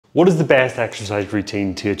What is the best exercise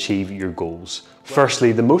routine to achieve your goals?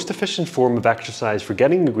 Firstly, the most efficient form of exercise for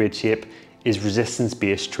getting in great shape is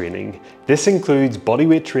resistance-based training. This includes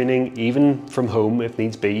bodyweight training, even from home if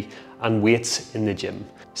needs be, and weights in the gym.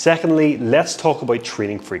 Secondly, let's talk about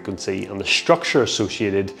training frequency and the structure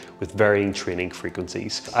associated with varying training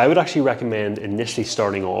frequencies. I would actually recommend initially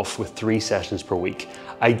starting off with 3 sessions per week,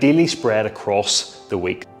 ideally spread across the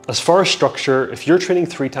week. As far as structure, if you're training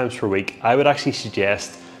 3 times per week, I would actually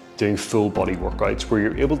suggest doing full body workouts where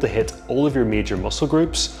you're able to hit all of your major muscle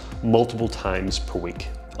groups multiple times per week.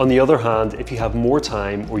 On the other hand, if you have more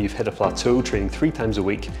time or you've hit a plateau training 3 times a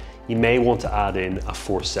week, you may want to add in a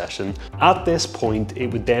 4th session. At this point,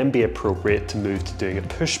 it would then be appropriate to move to doing a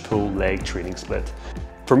push-pull leg training split.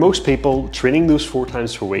 For most people, training those 4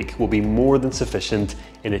 times per week will be more than sufficient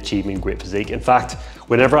in achieving great physique. In fact,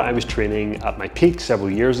 whenever I was training at my peak several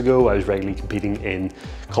years ago, I was regularly competing in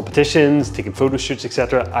competitions, taking photo shoots,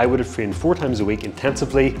 etc. I would have trained 4 times a week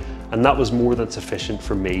intensively, and that was more than sufficient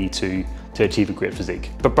for me to achieve a great physique.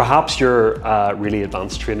 But perhaps you're a really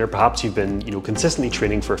advanced trainer, perhaps you've been consistently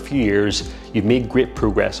training for a few years, you've made great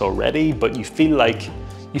progress already, but you feel like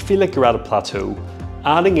you're at a plateau.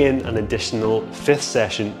 Adding in an additional 5th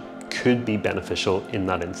session could be beneficial in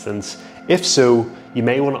that instance. If so, you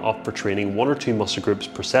may want to opt for training 1 or 2 muscle groups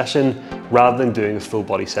per session rather than doing a full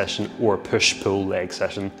body session or a push-pull leg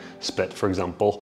session split, for example.